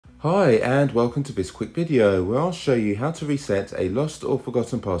Hi and welcome to this quick video where I'll show you how to reset a lost or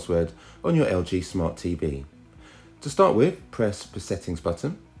forgotten password on your LG Smart TV. To start with, press the settings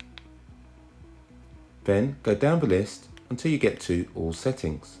button, then go down the list until you get to all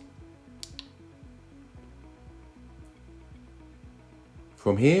settings.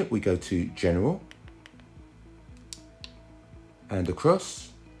 From here we go to general and across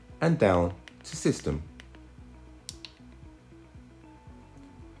and down to system.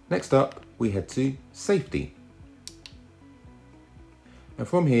 Next up, we head to safety. And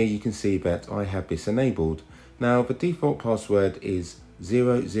from here you can see that I have this enabled. Now the default password is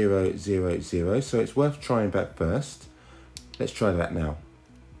 0000, so it's worth trying that first. Let's try that now.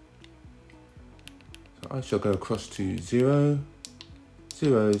 So I shall go across to 0000,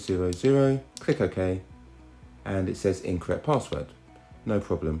 click OK, and it says incorrect password. No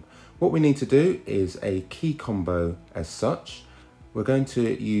problem. What we need to do is a key combo as such. We're going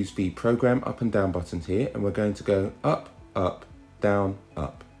to use the program up and down buttons here, and we're going to go up, up, down,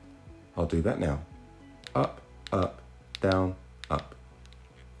 up. I'll do that now. Up, up, down, up.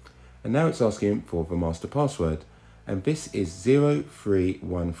 And now it's asking for the master password, and this is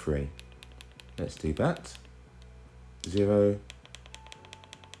 0313. Let's do that.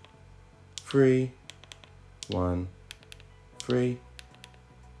 0313,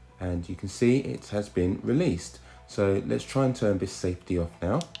 and you can see it has been released. So let's try and turn this safety off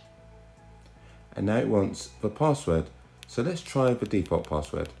now. And now it wants the password. So let's try the default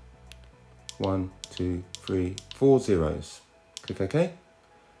password. 1, 2, 3, 4 zeros. Click OK.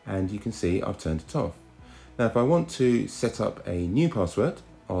 And you can see I've turned it off. Now if I want to set up a new password,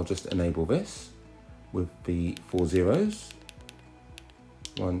 I'll just enable this with the 4 zeros.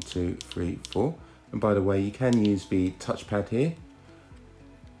 1, 2, 3, 4. And by the way, you can use the touchpad here.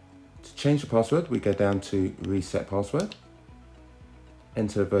 To change the password, we go down to reset password,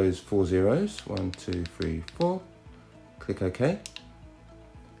 enter those 4 zeros, 1, 2, 3, 4, click OK,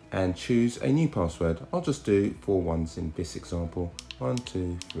 and choose a new password. I'll just do 4 ones in this example, 1,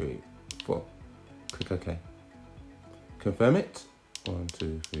 2, 3, 4, click OK. Confirm it, 1,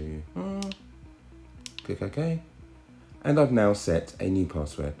 2, 3, 4, click OK, and I've now set a new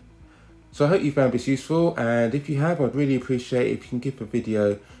password. So I hope you found this useful, and if you have, I'd really appreciate it if you can give the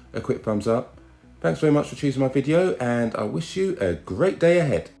video a quick thumbs up. Thanks very much for choosing my video, and I wish you a great day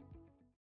ahead.